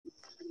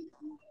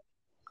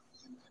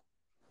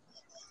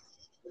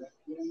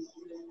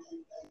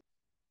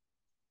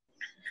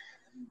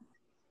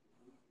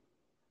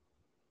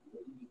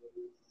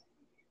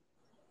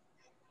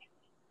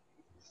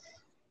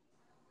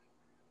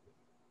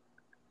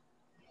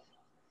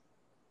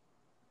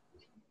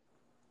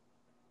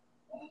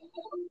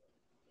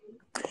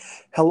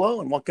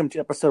Hello and welcome to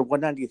episode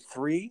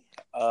 193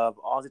 of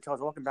Aussie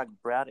Tales. Welcome back,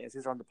 Brad and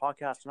Caesar on the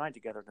podcast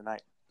together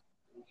tonight.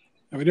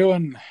 How we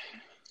doing?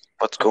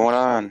 What's going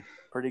on?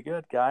 Pretty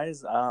good,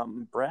 guys.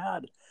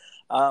 Brad,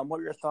 what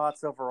were your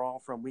thoughts overall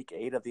from week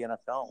 8 of the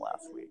NFL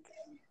last week?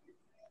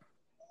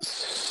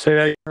 Say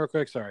that again real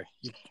quick. Sorry.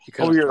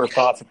 What were your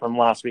thoughts from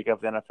last week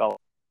of the NFL?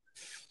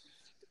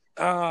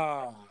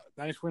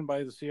 Nice win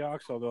by the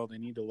Seahawks, although they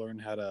need to learn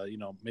how to,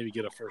 maybe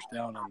get a first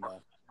down in the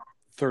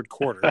third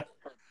quarter.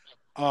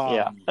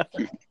 Thought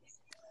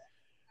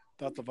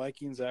the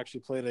Vikings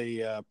actually played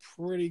a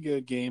pretty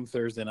good game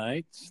Thursday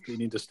night. They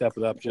need to step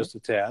it up just a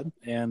tad.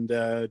 And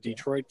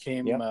Detroit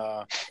came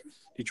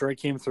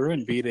through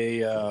and beat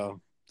a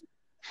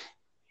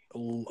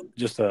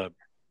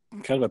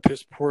kind of a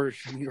piss poor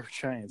New York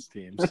Giants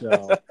team.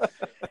 So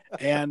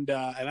and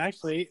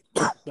actually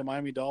the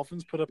Miami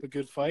Dolphins put up a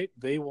good fight.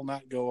 They will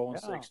not go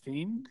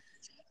 0-16.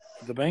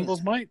 The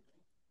Bengals might.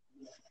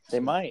 They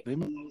might.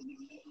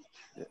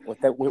 With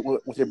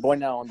your boy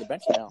now on the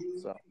bench now.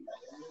 So,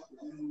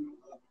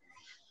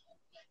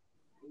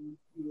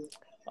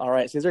 all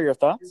right, Caesar, your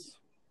thoughts?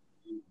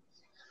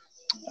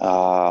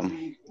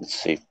 Let's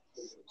see.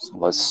 So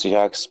was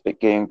Seahawks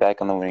getting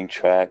back on the winning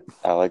track?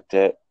 I liked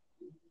it.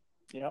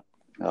 Yep.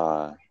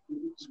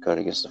 It's good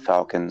against the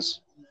Falcons.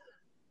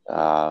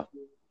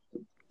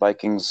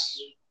 Vikings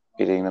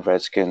beating the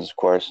Redskins, of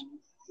course,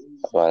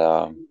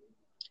 but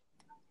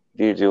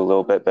need to do a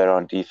little bit better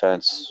on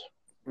defense.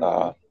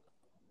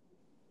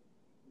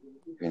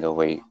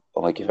 We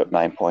only give up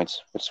 9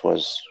 points, which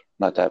was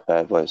not that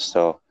bad, but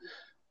still,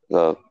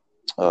 the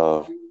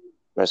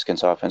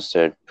Redskins offense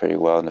did pretty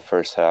well in the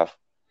first half,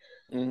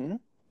 and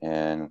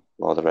the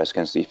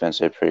Redskins defense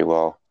did pretty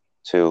well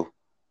too,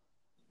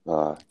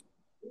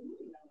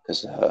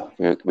 because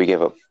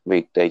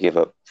they give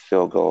up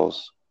field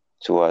goals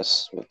to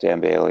us with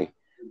Dan Bailey,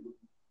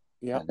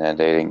 and then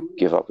they didn't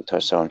give up a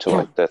touchdown until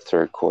like the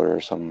third quarter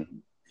or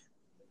something,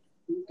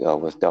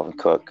 with Dalvin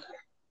Cook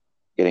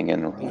getting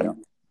in the run. Yeah.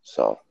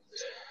 So,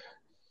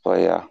 but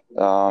yeah,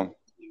 let's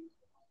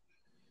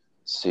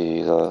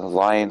see, the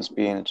Lions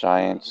beating the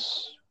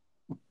Giants,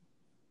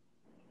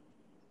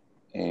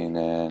 and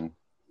then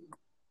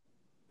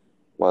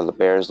the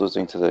Bears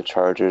losing to the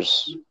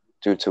Chargers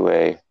due to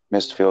a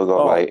missed field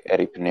goal by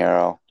Eddie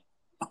Pinheiro.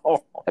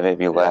 That made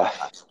me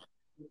laugh.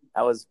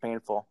 That was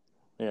painful.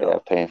 Yeah,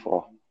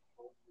 painful.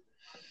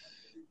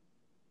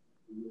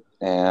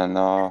 And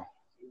the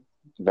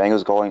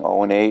Bengals going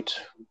 0-8.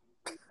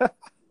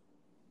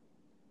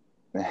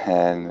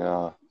 And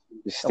the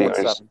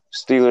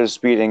Steelers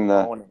beating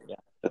the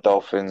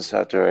Dolphins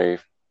after a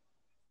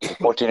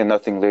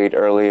 14-0 lead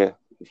early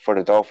for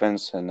the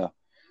Dolphins, and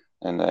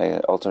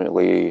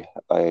ultimately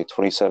a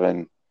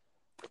 27-point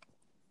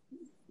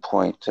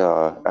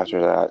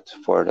after that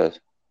for the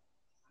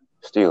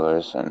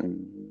Steelers,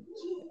 and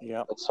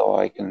that's all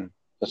I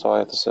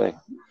have to say.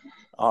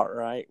 All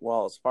right.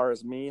 Well, as far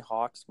as me,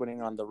 Hawks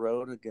winning on the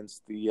road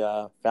against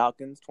the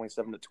Falcons,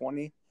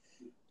 27-20.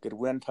 Good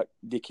win.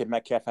 DK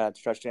Metcalf had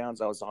touchdowns.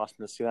 That was awesome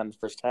to see that in the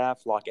first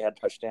half. Lockett had a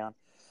touchdown.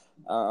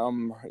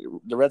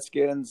 The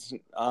Redskins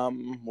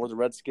were the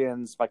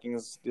Redskins.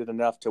 Vikings did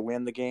enough to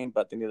win the game,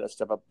 but they needed to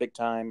step up big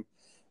time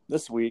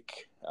this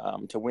week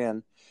to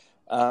win.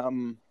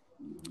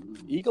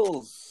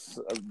 Eagles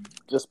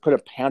just put a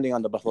pounding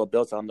on the Buffalo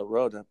Bills on the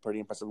road. A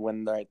pretty impressive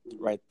win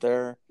right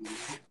there.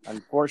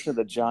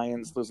 Unfortunately, the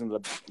Giants losing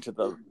to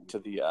the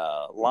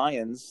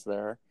Lions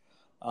there.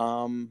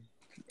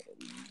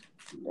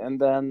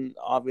 And then,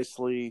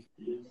 obviously,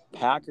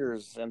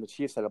 Packers and the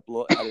Chiefs had a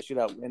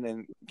shootout win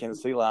in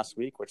Kansas City last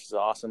week, which is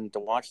awesome to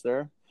watch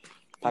there.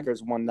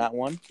 Packers won that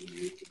one.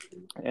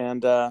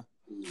 And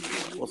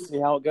we'll see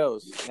how it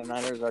goes. The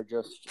Niners are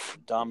just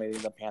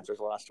dominating the Panthers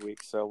last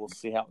week, so we'll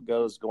see how it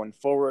goes going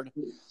forward.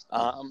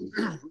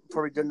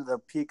 Before we get into the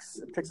picks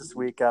this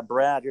week,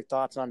 Brad, your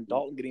thoughts on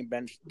Dalton getting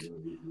benched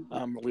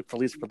at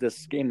least for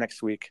this game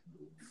next week?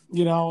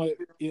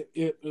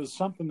 It was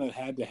something that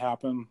had to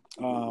happen,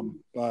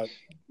 but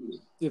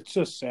it's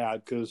just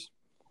sad because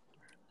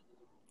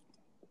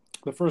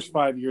the first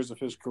 5 years of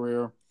his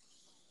career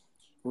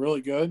were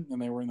really good,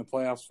 and they were in the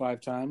playoffs 5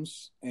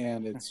 times,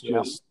 and it's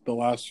just the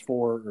last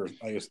 4, or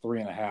I guess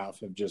 3.5,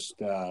 have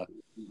just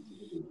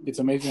it's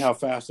amazing how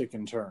fast it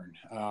can turn.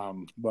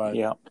 But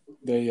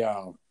they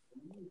have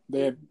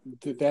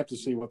to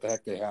see what the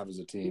heck they have as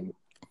a team.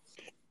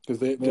 Because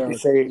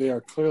they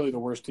are clearly the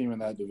worst team in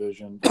that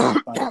division. It's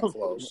not even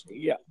close.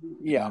 Yeah.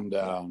 And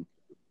I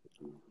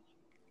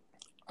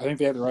think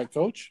they have the right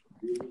coach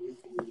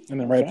and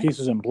the right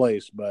pieces in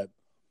place. But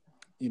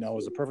it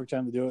was a perfect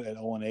time to do it at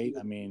 0-8.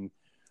 I mean,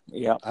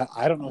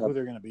 I don't know who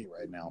they're going to beat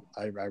right now.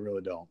 I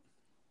really don't.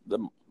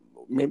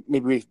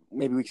 Maybe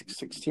week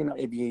 16,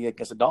 maybe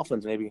against the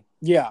Dolphins, maybe.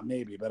 Yeah,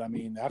 maybe. But I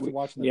mean, after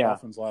watching the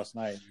Dolphins last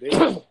night,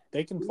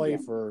 they can play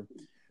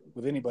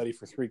with anybody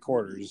for 3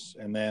 quarters,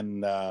 and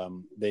then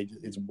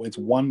it's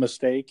one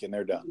mistake and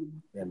they're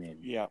done. I mean,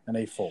 and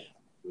they fold.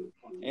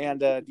 And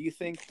do you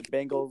think the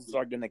Bengals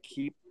are going to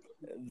keep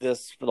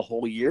this for the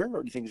whole year,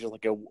 or do you think it's just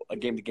like a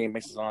game-to-game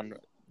basis on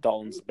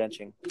Dalton's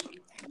benching?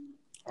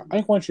 I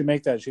think once you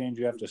make that change,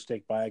 you have to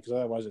stick by it, because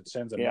otherwise it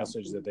sends a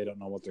message that they don't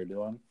know what they're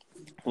doing.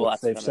 Well,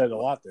 they've said a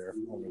lot there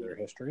over their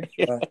history.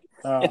 But,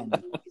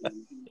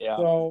 yeah.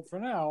 So for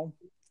now,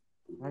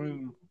 I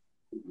mean,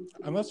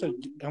 unless it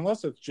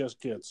just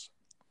gets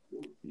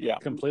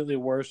completely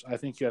worse, I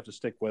think you have to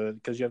stick with it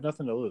because you have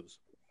nothing to lose.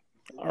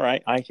 All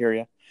right, I hear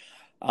you.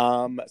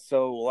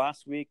 So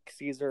last week,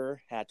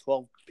 Caesar had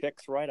 12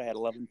 picks right. I had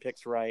 11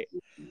 picks right.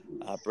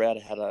 Brad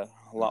had a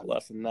lot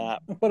less than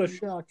that. What a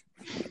shock.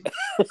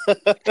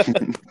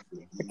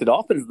 The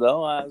Dolphins,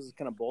 though, I was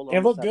kind of bold.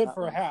 It looked good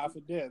for a half.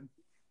 It did.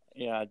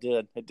 Yeah, it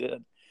did. It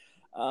did.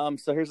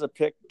 So here's a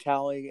pick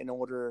tally in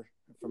order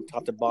from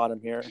top to bottom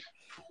here.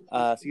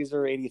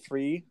 Caesar,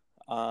 83.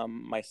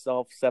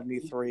 Myself,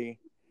 73.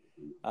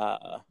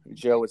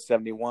 Joe with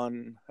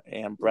 71.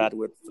 And Brad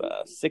with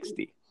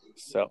 60.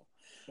 So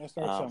let's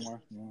start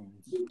somewhere.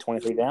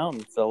 23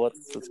 down. So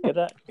let's get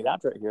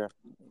after it here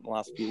in the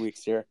last few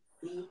weeks here.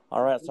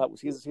 All right, let's talk with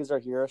Caesar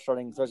here,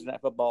 starting Thursday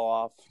Night Football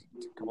off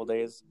a couple of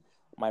days.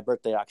 My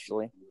birthday,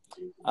 actually.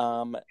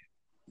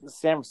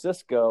 San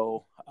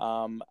Francisco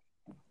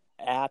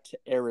at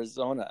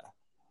Arizona.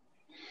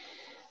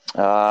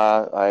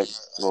 I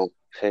will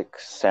pick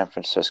San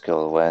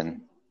Francisco to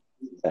win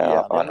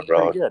on the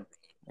road. Pretty good.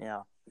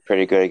 Yeah.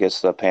 Pretty good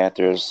against the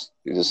Panthers.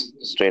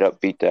 Just straight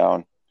up beat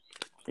down.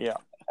 Yeah.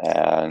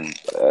 And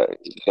good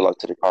luck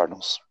to the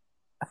Cardinals.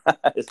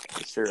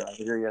 Sure, I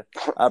hear you.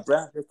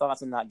 Brad, your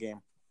thoughts on that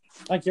game?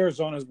 I think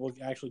Arizona will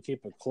actually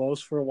keep it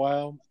close for a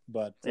while,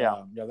 but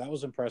that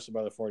was impressive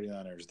by the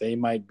 49ers. They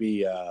might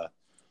be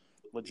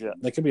legit.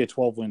 They could be a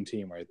 12-win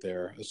team right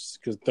there because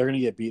they're going to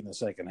get beat in the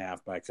second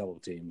half by a couple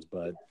of teams.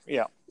 But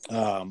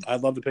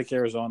I'd love to pick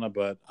Arizona,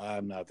 but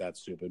I'm not that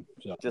stupid.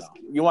 So,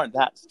 you aren't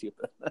that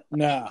stupid.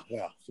 Yeah.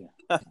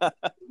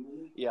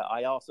 Yeah,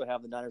 I also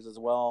have the Niners as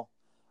well.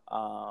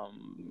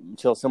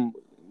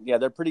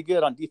 They're pretty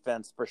good on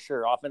defense for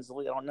sure.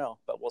 Offensively, I don't know,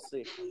 but we'll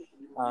see.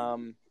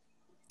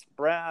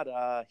 Brad,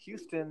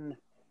 Houston,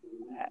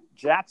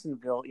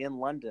 Jacksonville in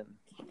London.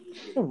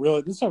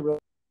 This is a real.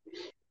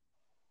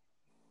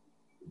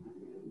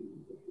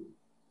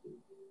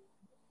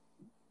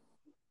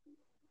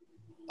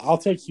 I'll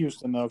take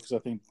Houston though because I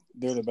think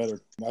they're the better.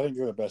 I think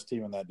they're the best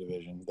team in that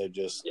division. They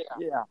just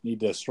need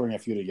to string a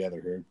few together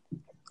here.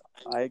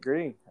 I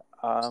agree.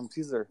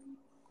 Caesar.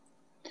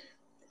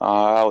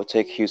 I would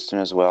take Houston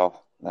as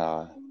well.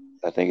 I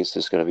think it's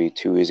just going to be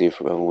too easy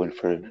for a win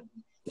for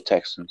the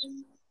Texans.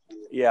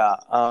 Yeah,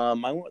 I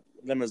went with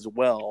them as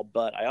well,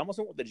 but I almost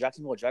went with the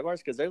Jacksonville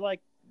Jaguars because they're like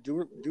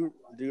do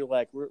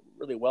like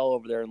really well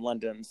over there in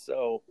London.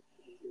 So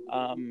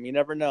you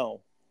never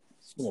know.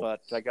 Cool.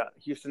 But I got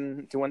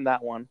Houston to win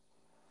that one.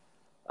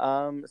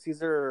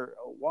 Caesar,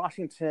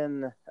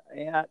 Washington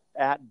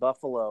at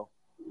Buffalo.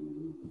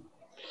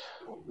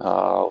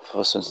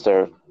 Since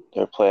they're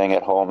playing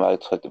at home,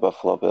 I'd take the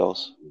Buffalo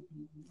Bills.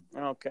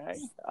 Okay,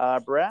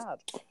 Brad.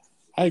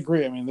 I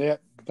agree. I mean, they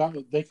kind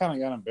of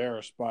got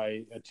embarrassed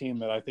by a team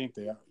that I think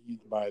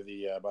by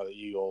the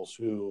Eagles,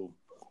 who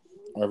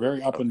are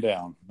very up and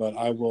down. But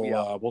I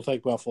will we'll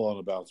take Buffalo in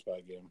a bounce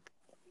back game.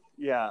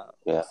 Yeah.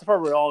 So far,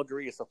 we all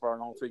agree so far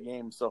on all three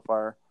games so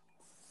far.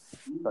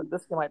 But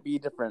this game might be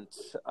different.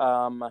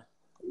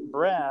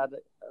 Brad,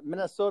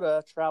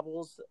 Minnesota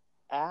travels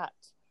at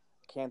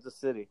Kansas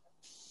City.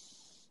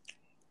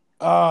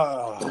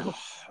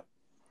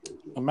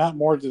 Matt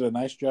Moore did a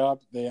nice job.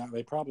 They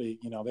probably,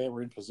 they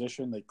were in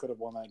position. They could have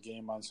won that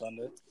game on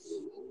Sunday.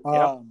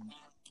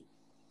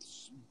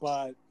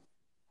 But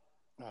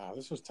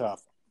this was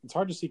tough. It's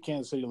hard to see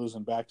Kansas City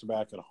losing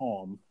back-to-back at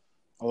home,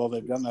 although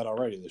they've done that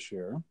already this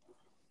year.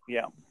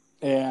 Yeah.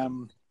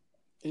 And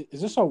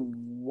is this a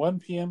 1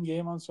 p.m.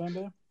 game on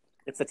Sunday?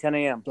 It's a 10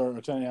 a.m. Or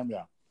 10 a.m.,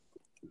 yeah.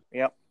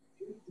 Yep.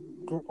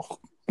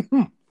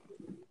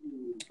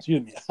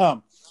 Excuse me.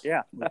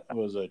 Yeah. It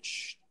was a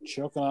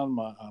choking on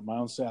my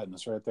own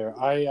sadness right there.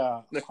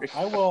 I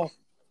will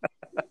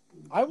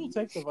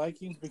take the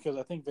Vikings because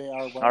I think they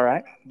are right. All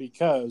right.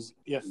 Because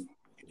if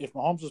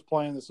Mahomes is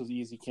playing, this is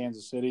easy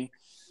Kansas City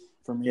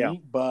for me. Yeah.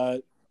 But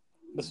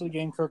this is a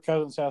game Kirk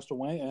Cousins has to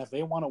win, and if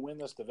they want to win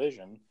this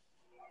division,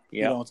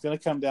 it's going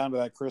to come down to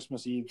that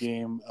Christmas Eve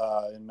game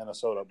in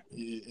Minnesota.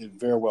 It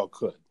very well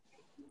could.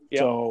 Yep.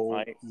 So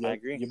I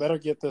agree. You better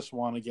get this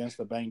one against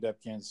the banged up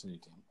Kansas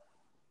City team.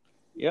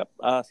 Yep.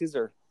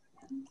 Caesar.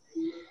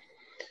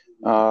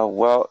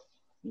 Well,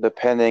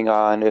 depending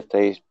on if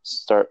they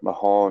start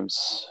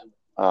Mahomes,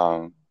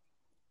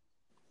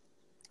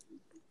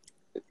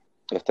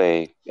 if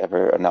they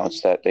ever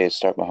announce that they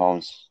start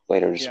Mahomes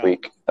later this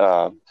week,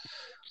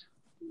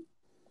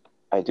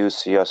 I do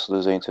see us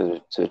losing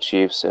to the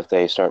Chiefs if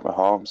they start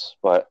Mahomes,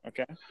 but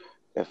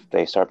if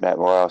they start Matt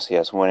Moore, I'll see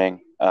us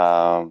winning.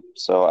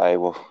 So I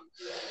will.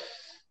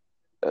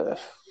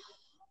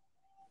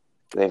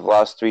 They've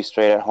lost 3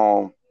 straight at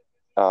home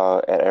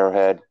at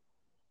Arrowhead.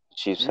 The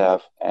Chiefs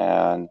have,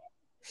 and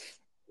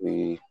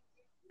we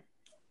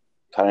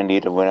kind of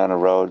need to win on the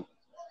road.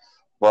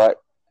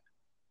 But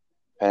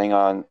depending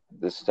on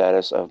the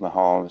status of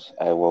Mahomes,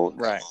 I will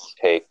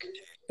take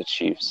the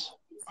Chiefs.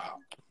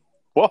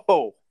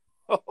 Whoa.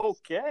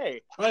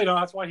 Okay. Well,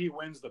 that's why he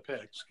wins the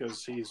picks,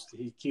 because he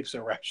keeps it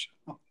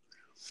rational.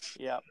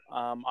 Yeah.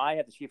 I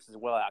have the Chiefs as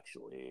well,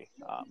 actually,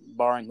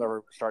 barring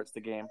whoever starts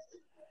the game.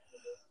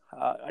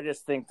 I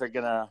just think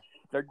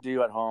they're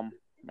due at home.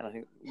 And I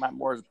think Matt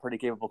Moore is a pretty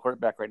capable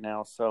quarterback right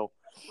now, so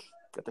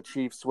got the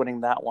Chiefs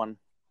winning that one.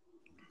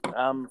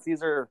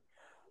 Caesar,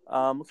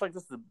 looks like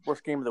this is the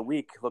worst game of the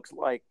week. Looks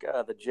like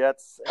the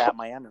Jets at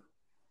Miami.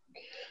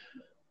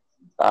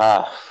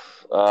 I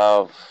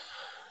would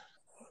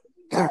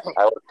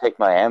take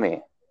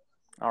Miami.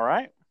 All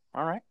right.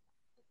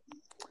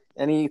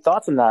 Any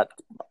thoughts on that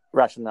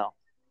rationale?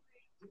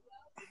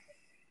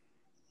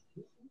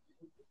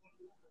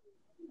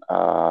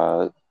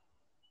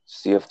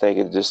 See if they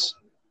could just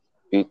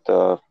beat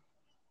the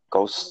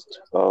ghost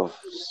of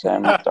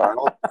Sam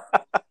Darnold.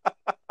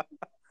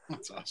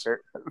 That's awesome.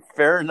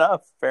 Fair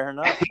enough.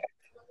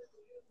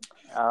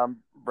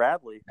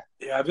 Bradley.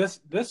 Yeah, this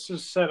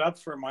is set up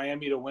for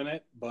Miami to win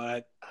it,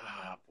 but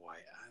boy,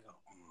 I don't.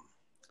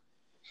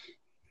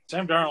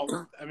 Sam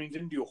Darnold,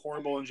 didn't do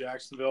horrible in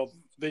Jacksonville.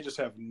 They just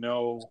have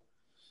no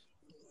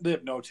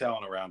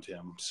talent around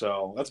him.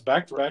 So that's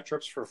back-to-back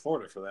trips for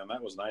Florida for them.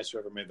 That was nice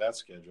whoever made that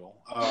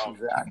schedule.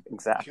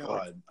 Exactly.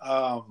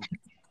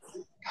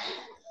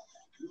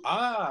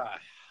 God.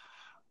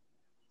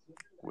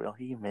 Will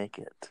he make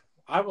it?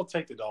 I will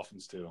take the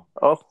Dolphins too.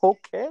 Oh,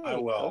 okay. I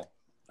will.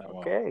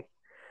 Okay.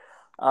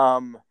 I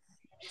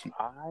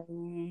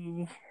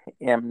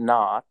am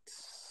not.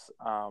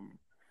 Go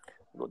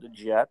the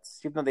Jets,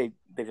 even though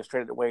they just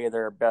traded away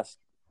their best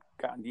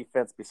guy on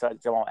defense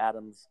besides Jamal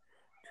Adams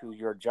to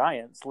your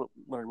Giants.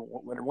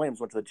 Leonard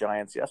Williams went to the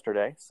Giants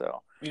yesterday,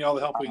 so the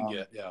help we can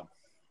get. Yeah,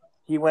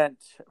 he went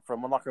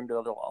from one locker room to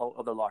the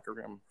other locker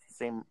room,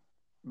 same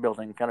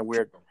building, kind of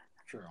weird.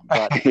 True.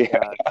 But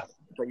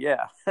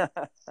yeah.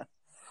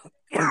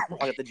 I'll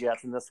get the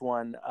Jets in this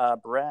one.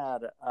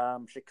 Brad,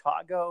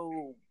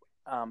 Chicago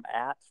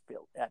at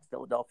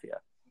Philadelphia.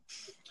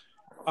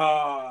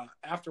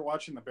 After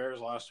watching the Bears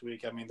last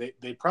week,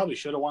 they probably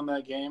should have won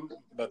that game,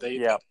 but they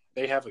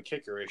have a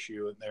kicker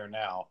issue there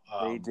now.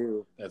 They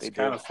do. That's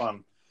kind of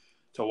fun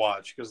to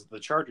watch because the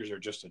Chargers are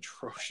just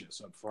atrocious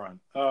up front.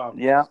 But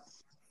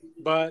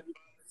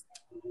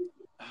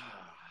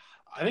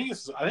I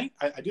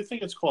do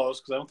think it's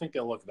close because I don't think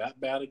they'll look that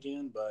bad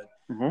again. But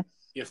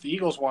if the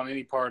Eagles want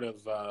any part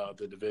of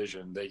the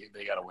division, they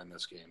got to win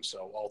this game.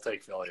 So I'll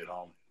take Philly at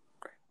home.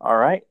 All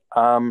right.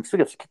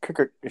 Speaking of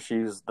kicker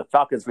issues, the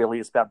Falcons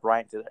released Matt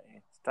Bryant today.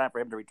 It's time for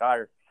him to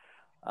retire.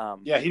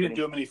 He didn't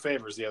do him any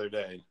favors the other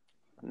day.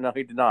 No,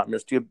 he did not.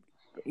 There's two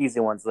easy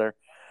ones there.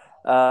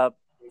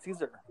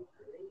 Caesar.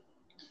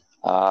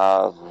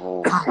 I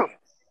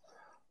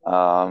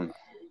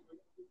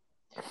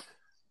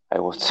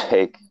will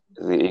take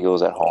the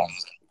Eagles at home.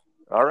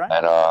 All right.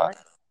 And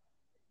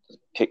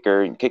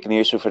kicking the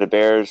issue for the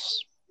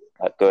Bears.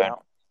 Good.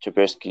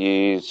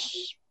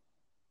 Trubisky's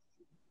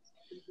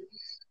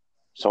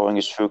showing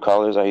his true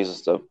colors. He's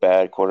just a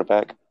bad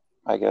quarterback,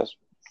 I guess.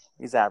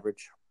 He's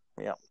average.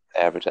 Yeah.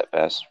 Average at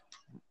best.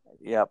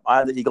 Yeah, I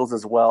have the Eagles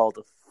as well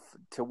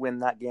to win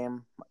that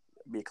game.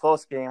 It'll be a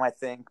close game, I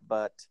think,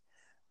 but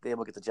they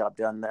will get the job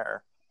done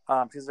there.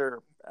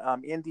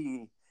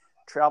 Indy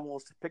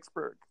travels to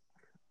Pittsburgh.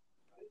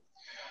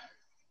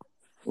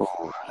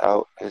 Ooh,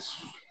 that'll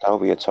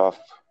be a tough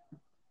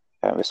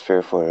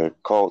atmosphere for the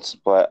Colts,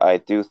 but I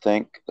do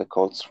think the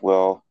Colts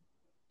will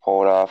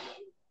pull it off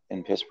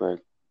in Pittsburgh.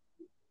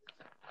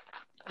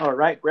 All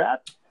right, Brad.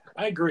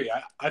 I agree.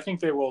 I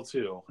think they will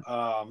too.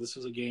 This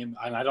is a game,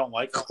 and I don't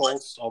like the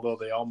Colts, although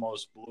they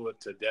almost blew it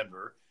to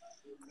Denver.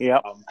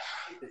 Yeah.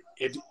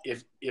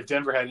 If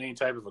Denver had any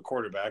type of a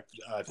quarterback,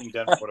 I think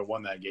Denver would have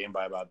won that game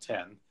by about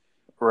 10.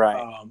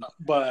 Right.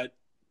 But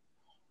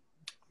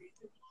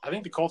I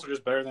think the Colts are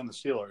just better than the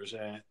Steelers,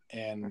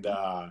 and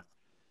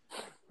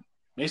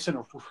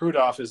Mason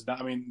Rudolph is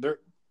not.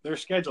 Their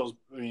schedules.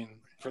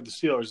 For the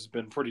Steelers has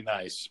been pretty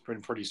nice,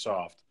 pretty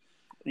soft.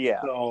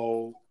 Yeah.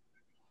 So.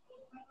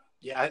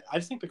 Yeah, I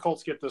just think the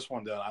Colts get this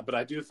one done, but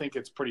I do think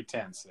it's pretty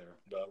tense there.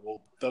 But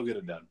they'll get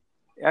it done.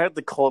 I have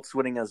the Colts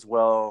winning as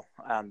well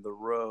on the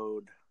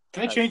road.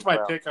 Can I change my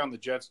pick on the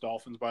Jets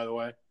Dolphins? By the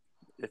way,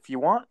 if you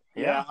want.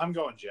 Yeah, I'm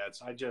going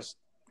Jets.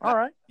 All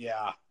right.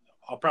 Yeah,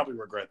 I'll probably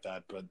regret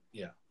that, but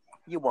yeah,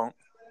 you won't.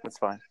 That's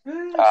fine.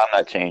 I'm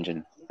not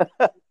changing.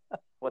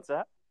 What's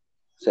that?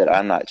 Said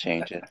I'm not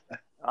changing.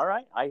 All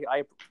right,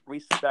 I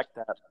respect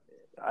that.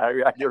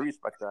 I do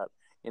respect that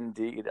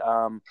indeed.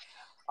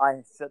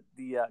 I said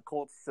the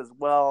Colts as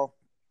well.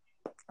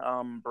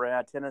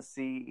 Brad,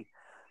 Tennessee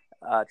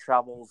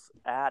travels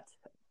at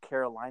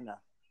Carolina.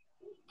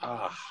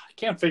 I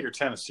can't figure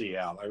Tennessee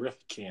out. I really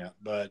can't.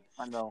 But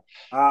I know.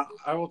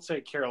 I will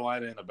take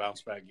Carolina in a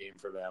bounce back game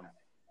for them.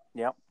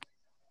 Yep.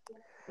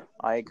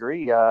 I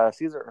agree.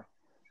 Caesar.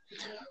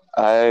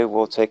 I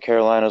will take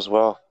Carolina as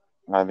well.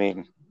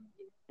 The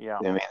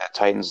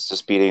Titans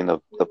just beating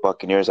the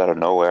Buccaneers out of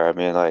nowhere.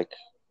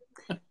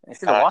 They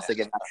should have lost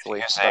again, actually.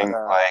 You're saying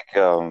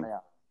yeah.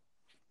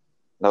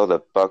 no, the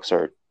Bucks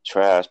are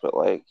trash, but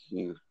like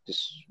you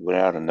just went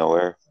out of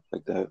nowhere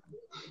like that.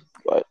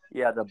 But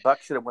yeah, the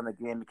Bucks should have won the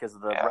game because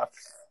of the refs,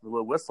 the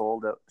little whistle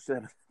that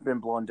should have been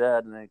blown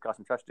dead, and they cost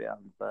them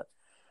touchdown. But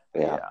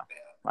yeah,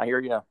 I hear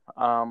you.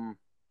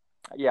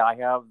 Yeah, I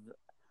have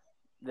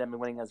them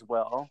winning as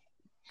well.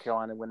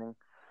 Carolina winning.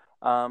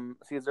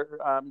 Caesar,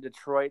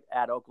 Detroit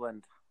at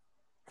Oakland.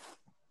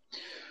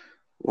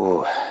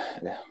 Ooh,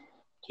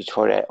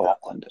 Detroit at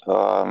Oakland.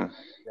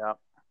 Yeah.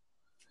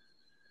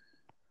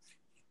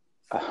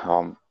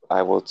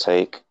 I will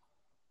take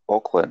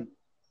Oakland.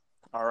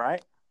 All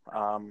right.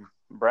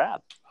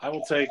 Brad. I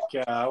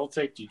will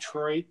take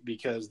Detroit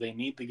because they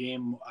need the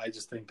game. I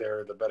just think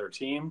they're the better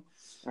team.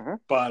 Mm-hmm.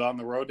 But on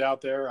the road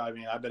out there, I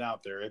mean, I've been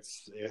out there.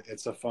 It's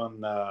a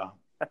fun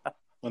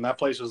when that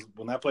place was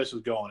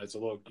going. It's a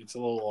little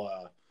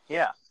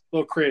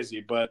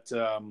crazy. But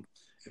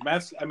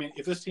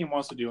if this team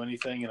wants to do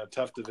anything in a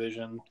tough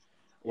division,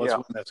 let's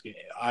win this game.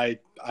 I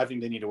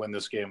think they need to win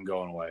this game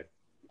going away.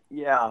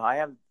 Yeah, I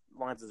have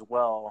lines as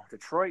well.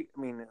 Detroit.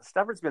 I mean,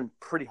 Stafford's been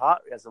pretty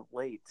hot as of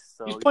late.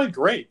 So he's played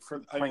great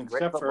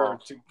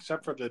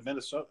except for the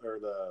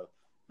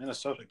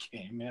Minnesota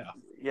game. Yeah.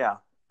 Yeah,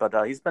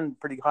 but he's been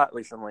pretty hot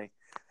recently.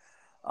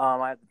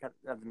 I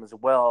have them as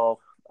well.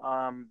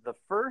 The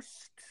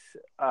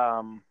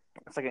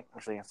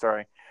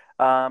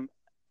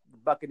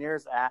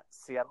Buccaneers at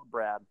Seattle.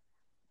 Brad.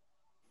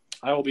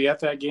 I will be at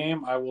that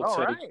game. I will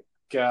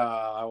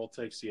I will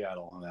take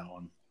Seattle on that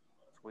one.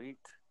 Sweet.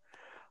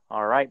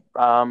 All right,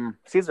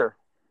 Caesar.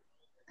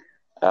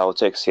 I will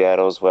take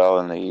Seattle as well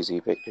in the easy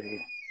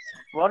victory.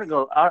 Well,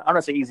 I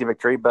don't say easy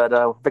victory, but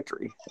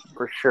victory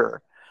for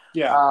sure.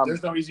 Yeah,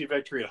 there's no easy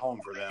victory at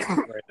home for them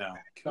right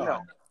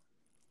now.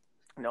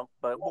 No,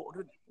 but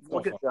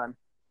we'll get done.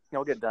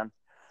 We'll get done.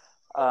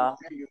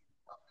 You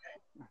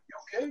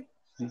okay?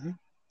 Mm-hmm.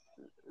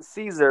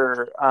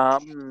 Caesar,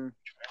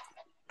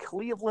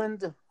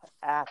 Cleveland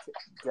at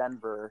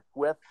Denver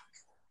with,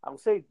 I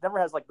would say Denver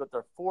has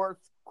their fourth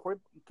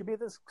could be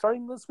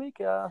starting this week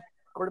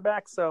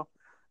quarterback. So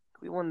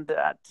Cleveland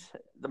at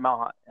the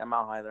Mile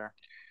High there.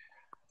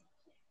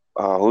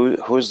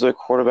 Who's the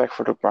quarterback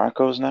for the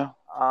Broncos now?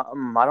 I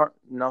don't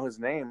know his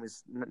name.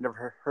 He's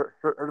never heard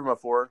him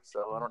before,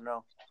 so I don't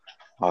know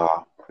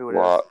who it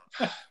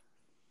is.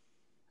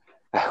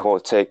 I will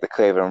take the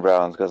Cleveland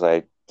Browns because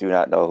I do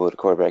not know who the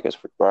quarterback is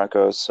for the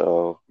Broncos.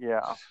 So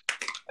yeah.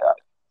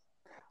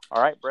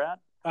 All right, Brad.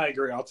 I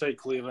agree. I'll take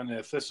Cleveland.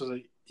 If this is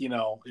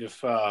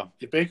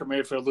if Baker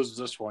Mayfield loses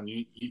this one,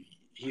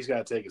 he's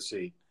got to take a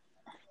seat.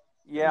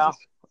 Yeah.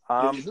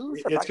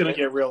 It's going to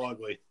get real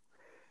ugly.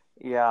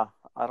 Yeah,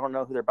 I don't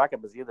know who their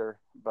backup is either,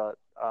 but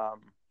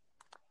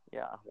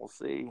yeah, we'll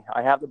see.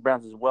 I have the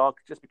Browns as well,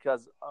 just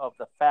because of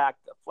the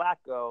fact that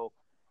Flacco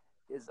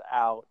is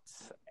out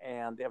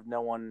and they have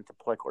no one to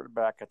play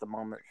quarterback at the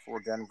moment for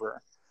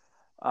Denver.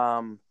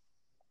 All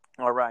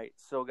right,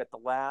 so we got the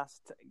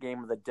last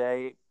game of the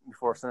day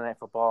before Sunday Night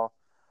Football.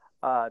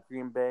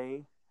 Green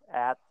Bay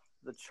at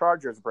the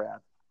Chargers, Brad.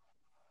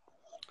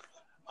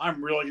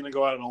 I'm really going to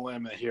go out on a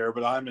limb here,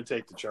 but I'm going to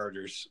take the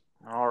Chargers.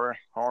 All right.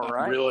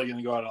 I'm really going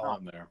to go out on a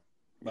limb there,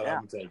 but I'm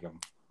going to take them.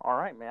 All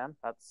right, man.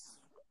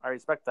 I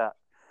respect that.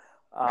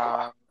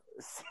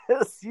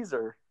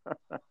 Caesar.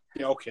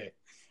 Yeah, okay.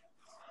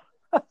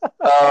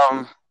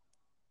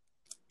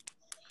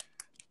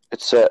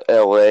 It's at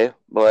LA,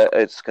 but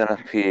it's going to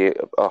be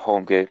a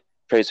home game,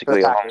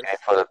 basically a home game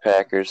for the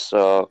Packers.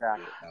 So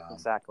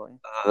exactly.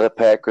 The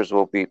Packers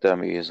will beat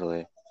them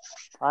easily.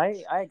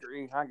 I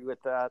agree. I agree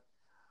with that.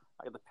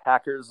 I got the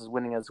Packers is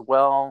winning as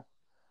well.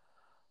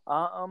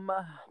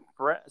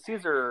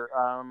 Caesar,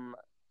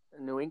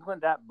 New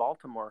England at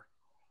Baltimore.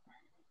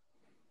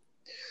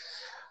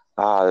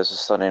 This is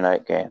a Sunday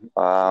night game.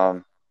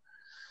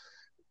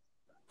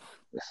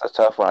 It's a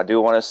tough one. I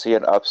do want to see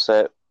an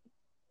upset.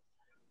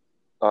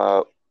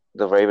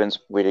 The Ravens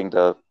beating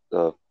the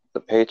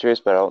Patriots,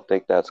 but I don't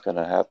think that's going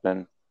to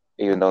happen,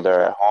 even though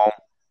they're at home.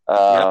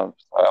 So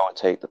I would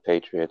take the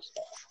Patriots.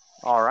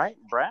 All right,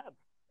 Brad.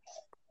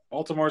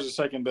 Baltimore's the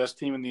second best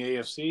team in the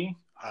AFC,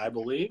 I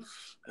believe,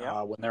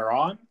 when they're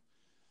on.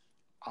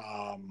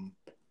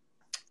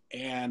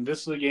 And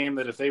this is a game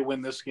that if they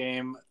win this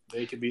game,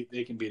 they can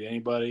beat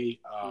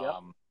anybody.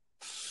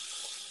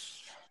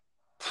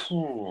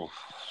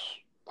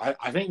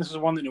 I think this is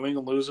one that New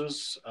England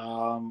loses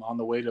on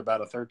the way to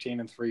about a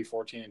 13-3,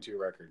 14-2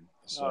 record.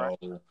 So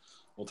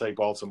we'll take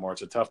Baltimore.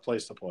 It's a tough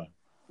place to play.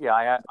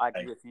 Yeah, I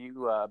agree with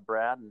you,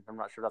 Brad, and I'm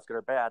not sure if that's good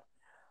or bad,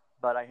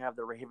 but I have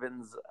the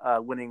Ravens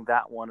winning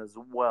that one as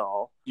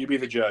well. You be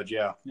the judge,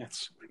 yeah.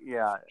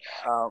 Yeah.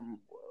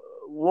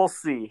 We'll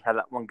see how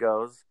that one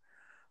goes.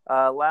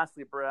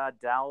 Lastly, Brad,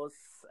 Dallas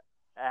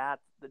at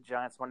the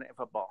Giants Monday Night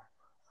Football.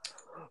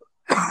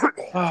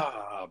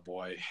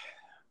 Boy.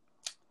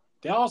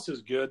 Dallas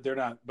is good. They're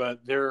not,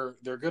 but they're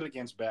good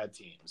against bad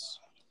teams.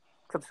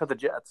 Except for the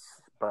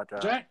Jets, but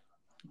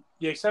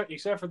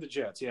except for the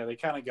Jets. Yeah, they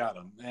kind of got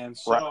them, and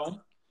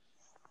so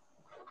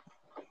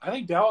I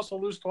think Dallas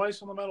will lose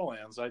twice in the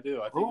Meadowlands. I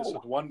do. I think this is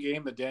one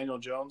game that Daniel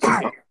Jones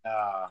can.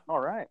 All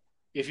right.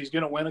 If he's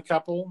going to win a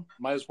couple,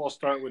 might as well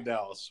start with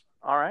Dallas.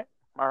 All right.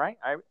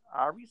 I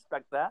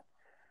respect that.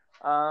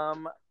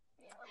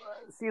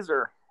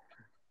 Caesar.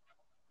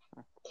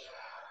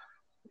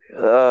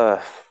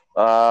 I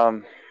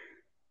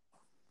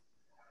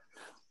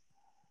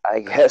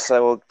guess I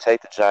will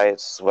take the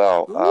Giants as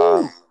well.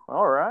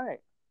 All right.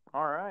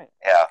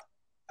 Yeah,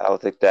 I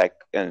don't think Dak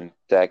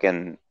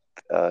and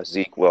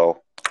Zeke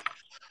will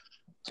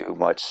do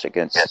much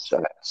against the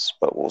Giants,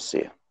 but we'll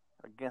see.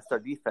 Against our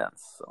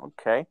defense,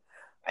 okay.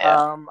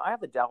 Yeah. I have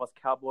the Dallas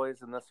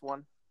Cowboys in this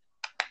one.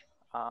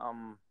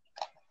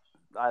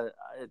 They're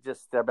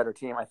a better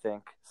team, I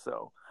think.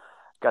 So,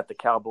 got the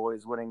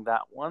Cowboys winning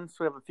that one. So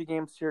we have a few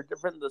games here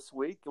different this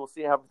week. We'll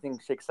see how everything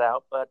shakes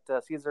out. But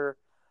Caesar,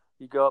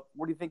 you go up.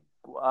 What do you think?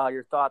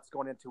 Your thoughts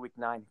going into Week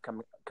 9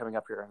 coming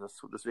up here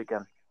this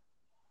weekend?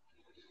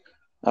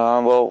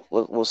 Well,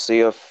 we'll see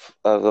if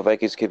the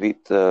Vikings can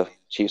beat the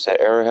Chiefs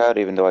at Arrowhead,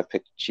 even though I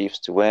picked the Chiefs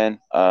to win.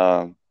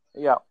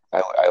 Yeah.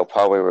 I'll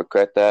probably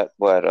regret that,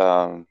 but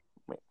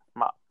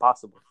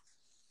possible.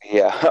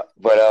 Yeah,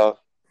 but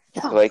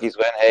the Vikings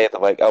win. Hey,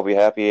 I'll be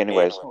happy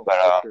anyways.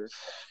 But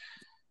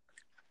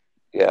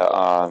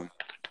yeah,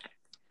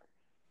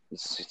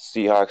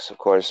 Seahawks, of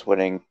course,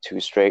 winning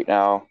 2 straight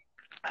now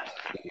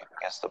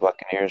against the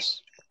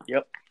Buccaneers.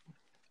 Yep.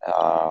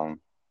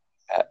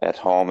 At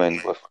home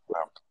and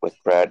with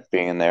Brad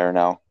being in there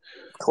now.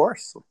 Of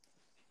course.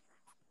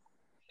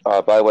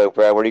 By the way,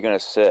 Brad, where are you going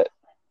to sit?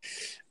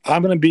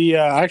 I'm going to be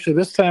actually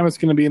this time it's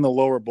going to be in the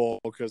lower bowl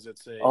because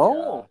it's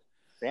a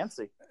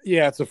fancy.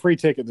 Yeah, it's a free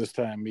ticket this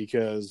time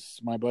because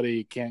my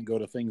buddy can't go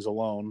to things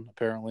alone.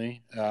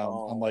 Apparently,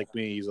 unlike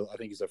me, I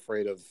think he's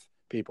afraid of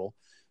people.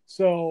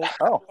 So,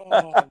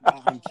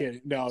 I'm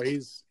kidding. No, he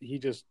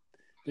just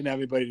didn't have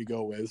anybody to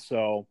go with.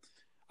 So,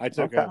 I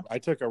stepped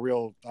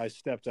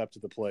up to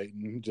the plate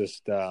and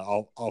just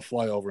I'll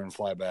fly over and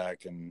fly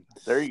back. And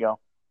there you go.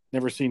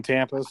 Never seen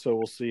Tampa, so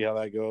we'll see how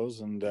that goes.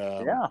 And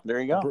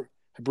there you go.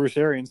 Bruce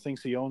Arians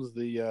thinks he owns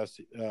the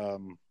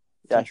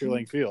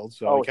CenturyLink Field,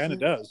 so he kind of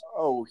does.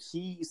 Oh,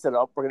 he said,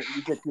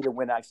 "You get you to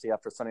win." Actually,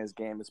 after Sunday's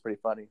game, it's pretty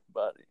funny,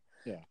 but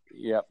yeah.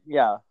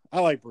 I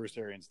like Bruce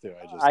Arians too.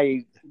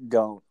 I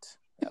don't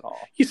at all.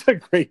 He's a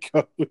great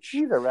coach.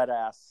 He's a red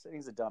ass.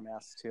 He's a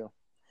dumbass too.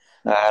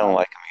 I don't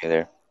like him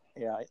either.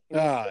 Yeah.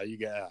 You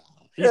got.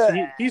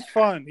 He's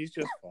fun. He's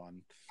just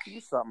fun.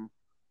 He's something.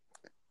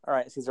 All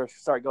right, Caesar.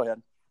 Sorry, go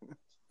ahead.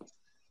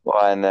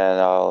 Well, and then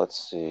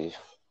let's see.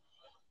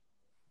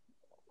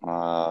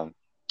 Well,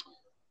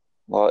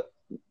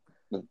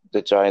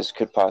 the Giants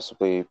could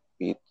possibly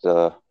beat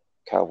the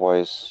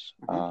Cowboys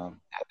at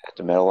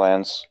the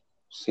Meadowlands.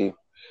 See,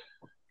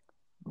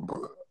 and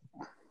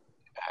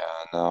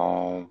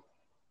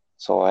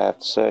that's all I have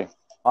to say.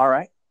 All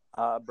right,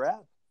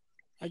 Brad.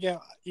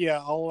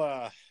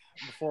 I'll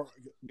before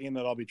being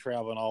that I'll be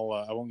traveling,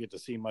 I won't get to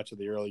see much of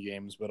the early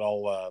games, but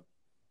I'll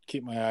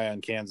keep my eye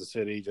on Kansas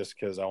City just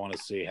because I want to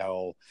see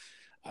how.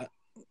 I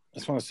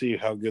just want to see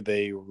how good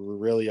they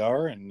really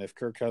are, and if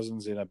Kirk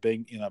Cousins and I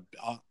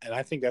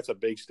think that's a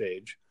big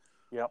stage.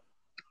 Yep.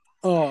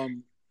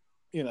 In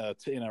a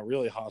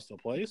really hostile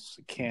place,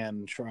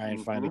 can try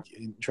and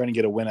trying to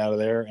get a win out of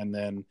there, and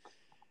then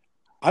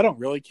I don't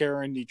really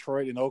care in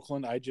Detroit and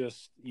Oakland. I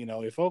just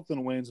if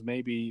Oakland wins,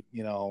 maybe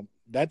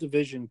that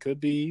division could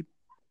be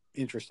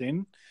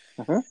interesting.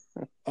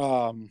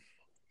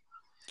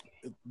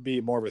 Be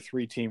more of a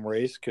 3-team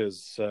race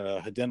because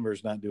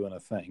Denver's not doing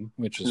a thing,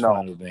 which is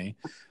fine with me.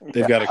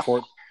 They've got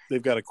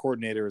a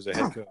coordinator as a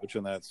head coach,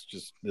 and that's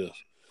just ugh.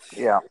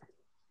 Yeah.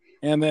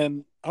 And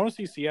then I want to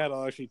see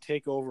Seattle actually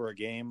take over a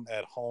game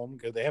at home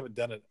because they haven't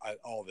done it at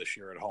all this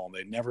year at home.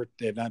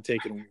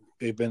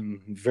 They've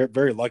been very,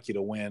 very lucky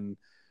to win.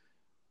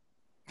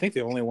 I think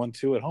they've only won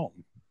 2 at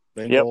home,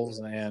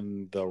 Bengals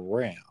and the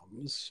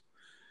Rams.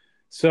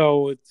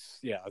 So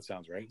that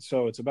sounds right.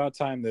 So it's about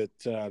time that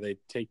they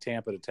take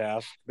Tampa to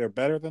task. They're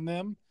better than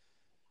them,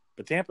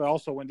 but Tampa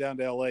also went down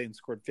to LA and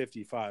scored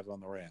 55 on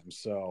the Rams.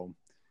 So,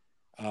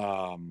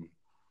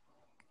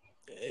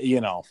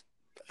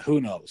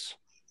 who knows?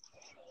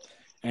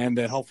 And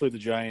then hopefully the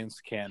Giants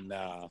can.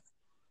 I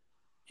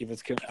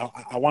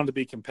wanted to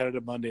be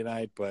competitive Monday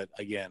night, but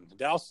again,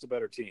 Dallas is a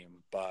better team.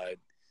 But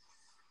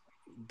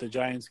the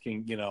Giants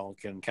can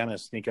kind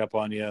of sneak up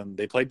on you, and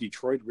they played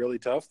Detroit really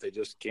tough. They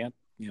just can't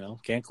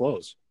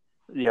close.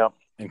 Yep.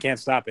 And can't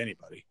stop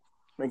anybody.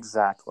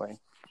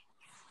 Exactly.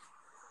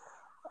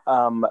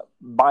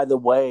 By the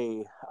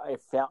way, I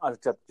found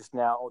just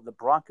now the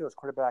Broncos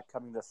quarterback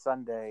coming this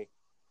Sunday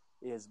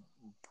is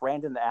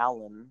Brandon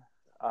Allen,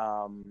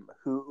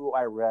 who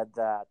I read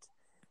that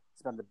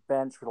he's been on the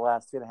bench for the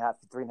last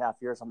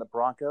 3.5 years on the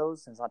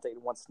Broncos and he's not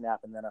taking one snap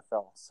in the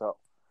NFL. So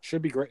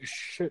should be great.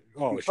 Should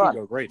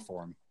go great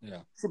for him.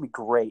 Yeah. Should be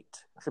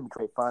great. Should be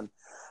great fun.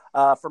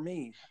 For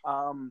me,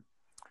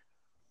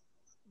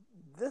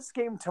 this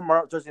game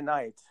tomorrow, Thursday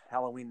night,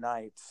 Halloween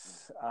night,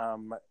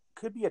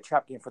 could be a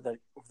trap game for the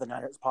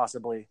Niners,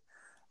 possibly.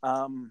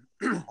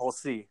 We'll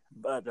see,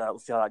 but we'll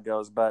see how that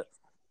goes. But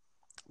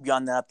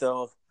beyond that,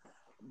 though,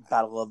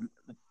 battle of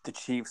the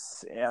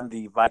Chiefs and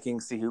the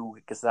Vikings. See who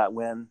gets that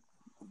win.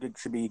 It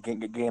should be a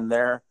game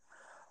there.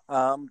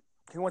 Who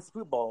wins the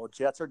Super Bowl?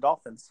 Jets or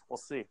Dolphins? We'll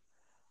see.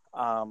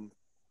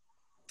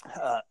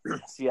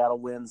 Seattle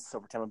wins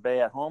over Tampa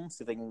Bay at home.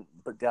 See if they can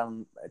put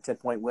down a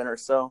 10-point win or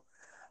so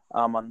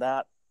on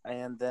that.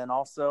 And then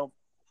also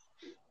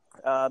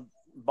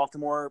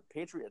Baltimore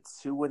Patriots.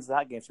 Who wins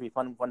that game? Should be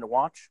fun to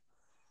watch.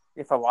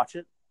 If I watch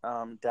it,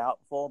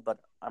 doubtful, but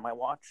I might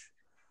watch.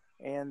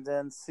 And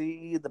then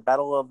see the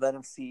battle of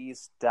NFC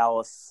East,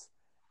 Dallas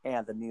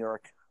and the New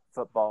York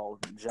Football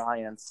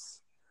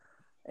Giants.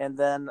 And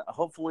then not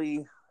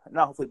hopefully,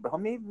 but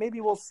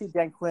maybe we'll see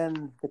Dan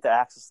Quinn get the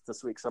access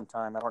this week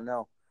sometime. I don't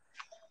know.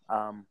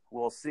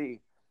 We'll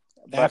see.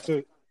 But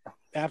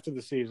after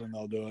the season,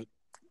 they'll do it.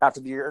 After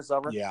the year is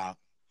over? Yeah.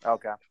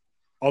 Okay.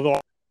 Although.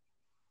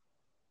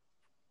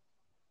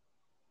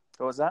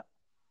 What was that?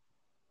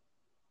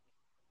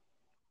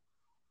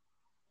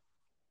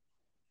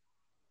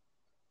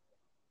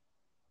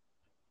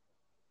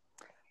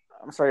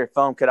 I'm sorry, your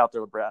phone cut out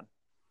there, Brad.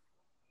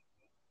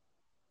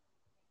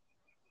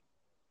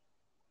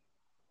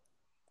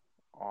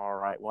 All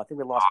right. Well, I think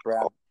we lost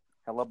Brad.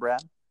 Hello,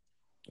 Brad.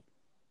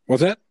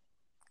 What's that?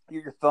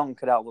 Your phone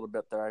cut out a little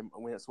bit there.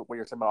 What you're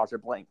saying about Arthur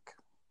Blank.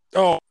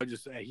 Oh, he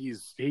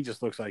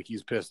just looks like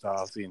he's pissed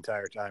off the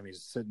entire time.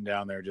 He's sitting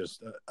down there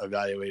just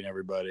evaluating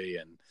everybody,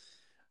 and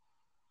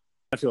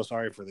I feel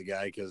sorry for the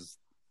guy because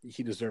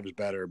he deserves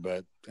better.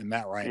 And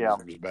Matt Ryan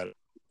deserves better.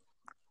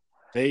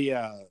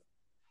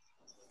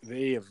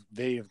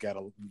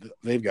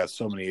 They've got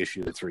so many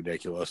issues. It's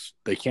ridiculous.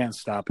 They can't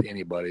stop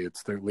anybody.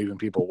 They're leaving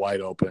people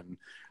wide open.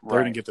 They're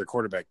going to get their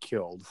quarterback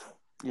killed.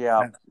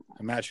 Yeah, and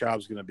Matt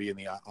Schaub's going to be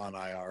on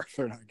IR.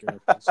 They're not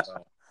careful.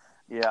 So.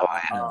 Yeah.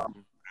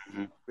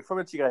 Before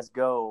we let you guys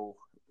go,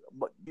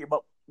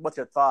 what's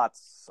your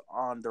thoughts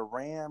on the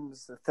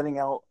Rams thinning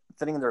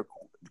their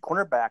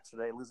cornerbacks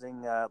today,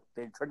 losing?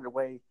 They traded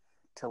away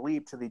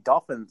Talib to the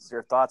Dolphins.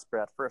 Your thoughts,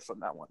 Brad? First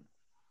on that one.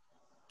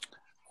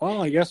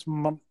 Well, I guess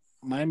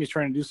Miami's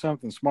trying to do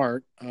something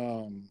smart.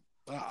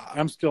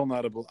 I'm still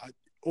not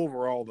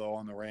overall though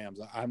on the Rams.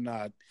 I'm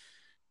not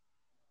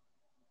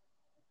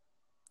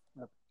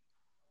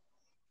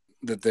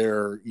that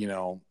they're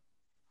gonna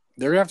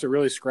have to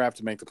really scrap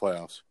to make the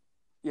playoffs.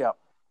 Yeah.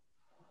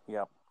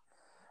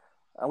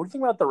 What do you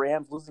think about the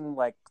Rams losing?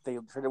 Like they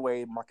traded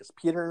away Marcus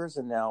Peters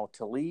and now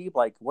Talib.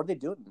 Like what are they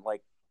doing?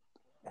 Like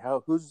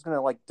who's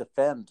gonna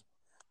defend?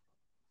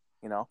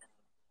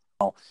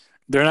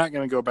 They're not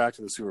going to go back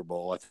to the Super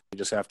Bowl. I think they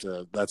just have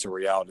to. That's a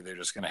reality they're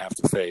just going to have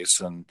to face.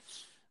 And,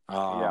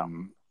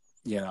 I'm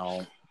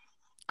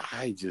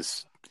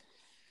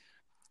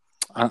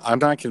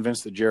not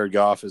convinced that Jared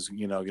Goff is,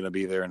 going to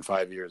be there in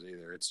 5 years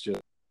either. It's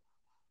just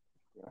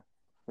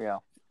an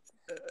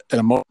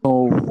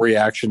emotional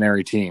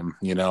reactionary team,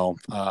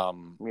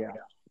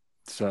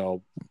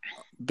 So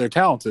they're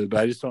talented, but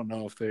I just don't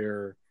know if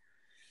they're.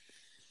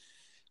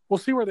 We'll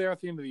see where they are at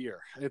the end of the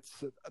year. It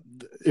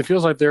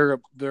feels like they're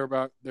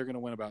going to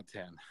win about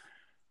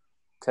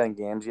 10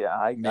 games. Yeah,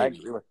 I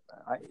agree with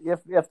that.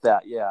 If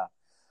that, yeah.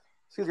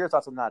 See your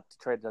thoughts on that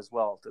trade as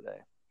well today.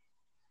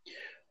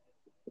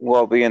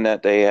 Well, being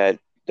that they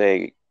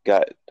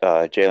got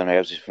Jalen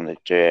Ramsey from the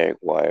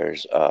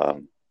Jaguars, I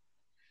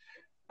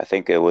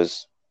think it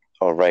was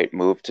a right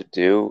move to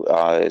do.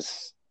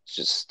 It's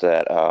just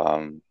that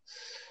I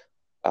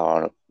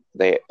don't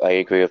know. I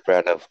agree with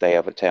Brad if they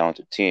have a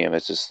talented team.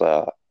 It's just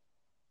I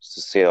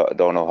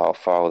don't know how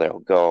far they'll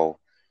go,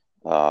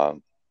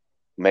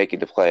 making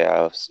the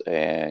playoffs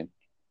and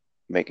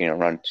making a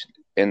run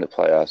in the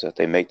playoffs if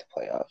they make the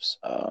playoffs.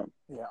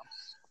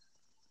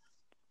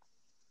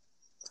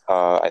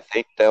 I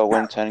think they'll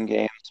win 10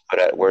 games,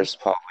 but at worst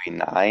probably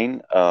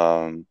 9.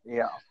 Well,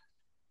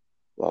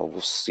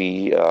 we'll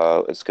see.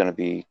 It's going to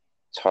be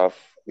tough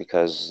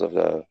because of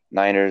the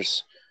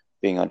Niners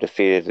being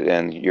undefeated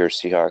and your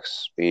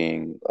Seahawks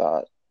being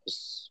they're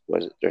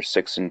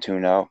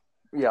 6-2 now.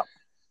 Yeah.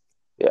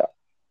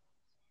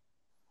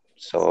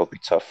 So it'll be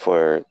tough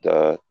for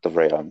the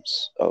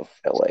Rams of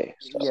LA.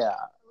 So. Yeah.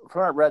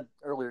 From what I read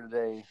earlier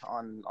today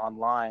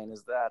online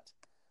is that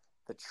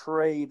the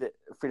trade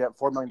freed up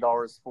 $4 million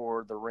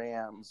for the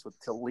Rams with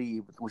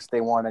Talib, which they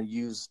want to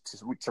use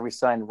to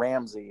re-sign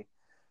Ramsey.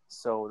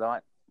 So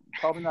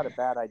probably not a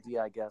bad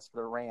idea, I guess,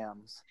 for the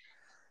Rams.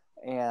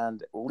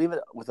 And we'll leave it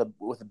with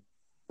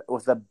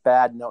a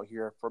bad note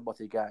here for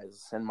both you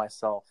guys and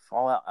myself.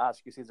 I'll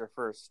ask you, Caesar,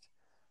 first.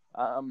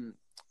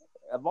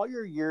 Of all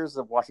your years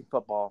of watching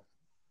football,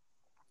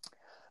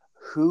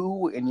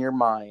 who in your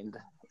mind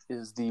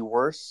is the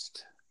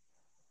worst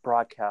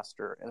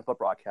broadcaster, NFL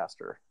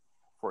broadcaster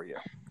for you?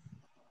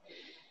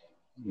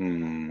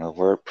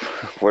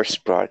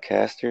 Worst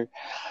broadcaster?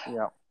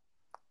 Yeah.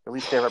 Your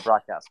least favorite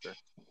broadcaster?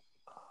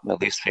 My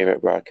least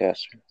favorite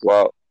broadcaster?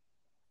 Well,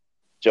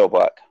 Joe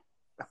Buck.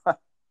 All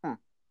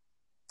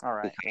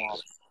right.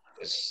 Well,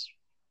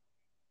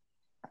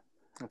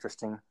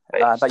 interesting.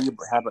 How about you,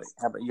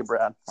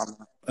 Brad?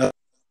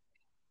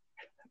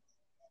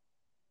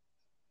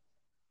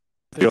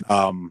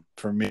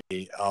 For me,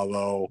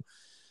 although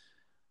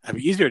I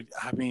mean, easier.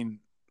 I mean,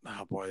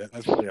 oh boy,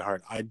 that's really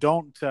hard. I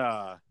don't.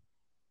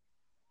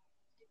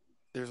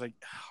 There's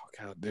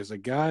there's a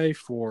guy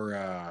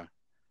for.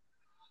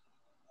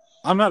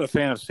 I'm not a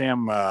fan of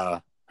Sam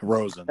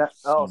Rosen.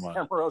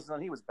 Sam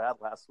Rosen, he was bad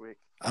last week.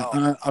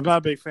 I'm not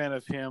a big fan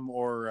of him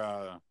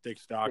or Dick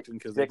Stockton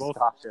because they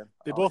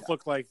both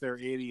look like they're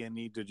 80 and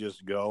need to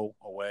just go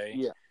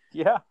away.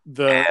 Yeah.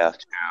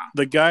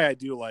 The guy I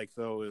do like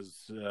though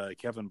is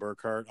Kevin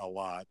Burkhardt a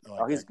lot.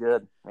 He's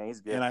good. Man, he's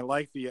good. And I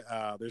like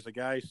there's a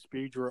guy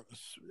Spiro.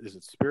 Is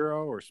it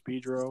Spiro or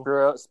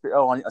Speedro?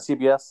 Spiro on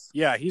CBS.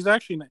 Yeah, he's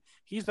actually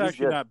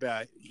not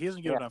bad. He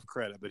doesn't get enough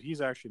credit, but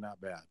he's actually not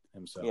bad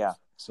himself. Yeah.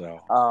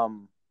 So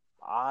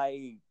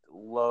I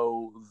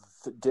loathe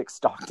Dick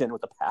Stockton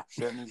with a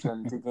passion. He's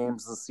in 2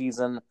 games this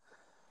season,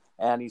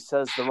 and he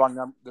says the wrong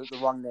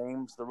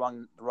names, the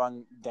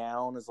wrong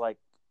down is like,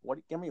 what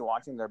are you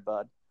watching there,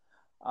 bud?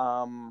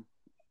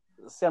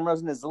 Sam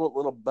Rosen is a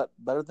little bit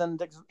better than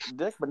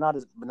Dick, but not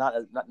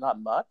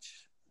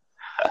much.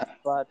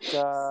 But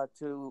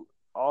to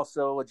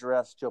also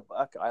address Joe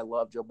Buck, I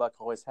love Joe Buck.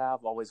 Always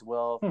have, always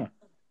will.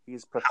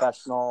 He's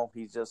professional.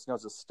 He just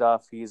knows his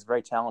stuff. He's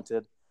very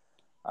talented.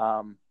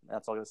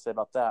 That's all I'm going to say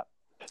about that.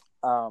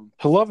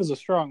 Love is a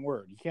strong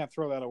word. You can't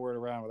throw that word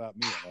around without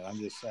me. I'm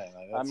just saying.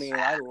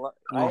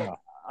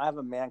 I have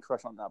a man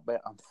crush on that,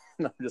 but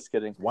no, I'm just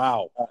kidding.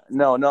 Wow.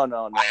 No.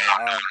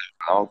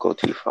 I'll go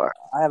too far.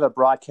 I have a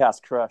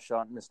broadcast crush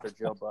on Mr.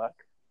 Joe Buck.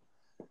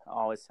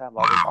 Always have,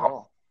 always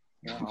will.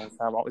 Yeah, always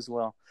have, always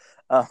will.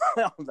 Leave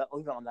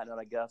it on that note,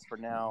 I guess, for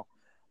now.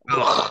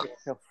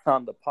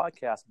 On the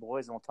podcast,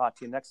 boys, and we'll talk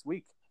to you next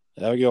week.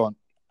 Have a good one.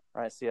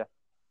 All right, see ya.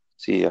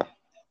 See ya.